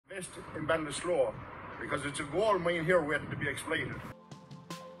invest in Ballinasloe because it's a gold mine here waiting to be exploited.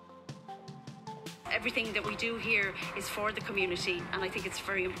 Everything that we do here is for the community, and I think it's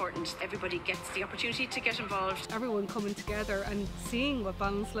very important everybody gets the opportunity to get involved. Everyone coming together and seeing what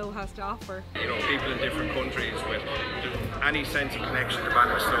Ballinasloe has to offer. You know, people in different countries with any sense of connection to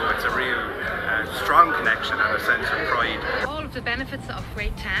Ballinasloe. It's a real strong connection and a sense of pride. All of the benefits of a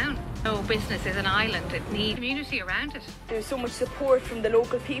great town. No business is an island, it needs community around it. There's so much support from the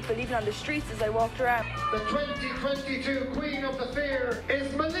local people, even on the streets as I walked around. The 2022 Queen of the Fair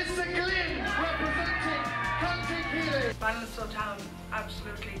is Melissa Glynn, representing County Keeling. Ballinasloe town,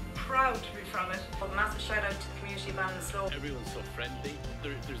 absolutely proud to be from it. A massive shout out to the community of Ballinasloe. Everyone's so friendly.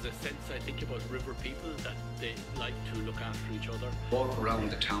 There's a sense, I think, about river people that they like to look after each other. Walk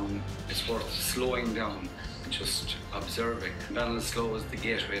around the town, it's worth slowing down and just observing. Ballinasloe is the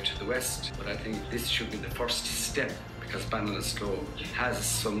gateway to the west, but I think this should be the first step because Ballinasloe has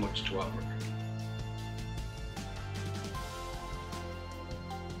so much to offer.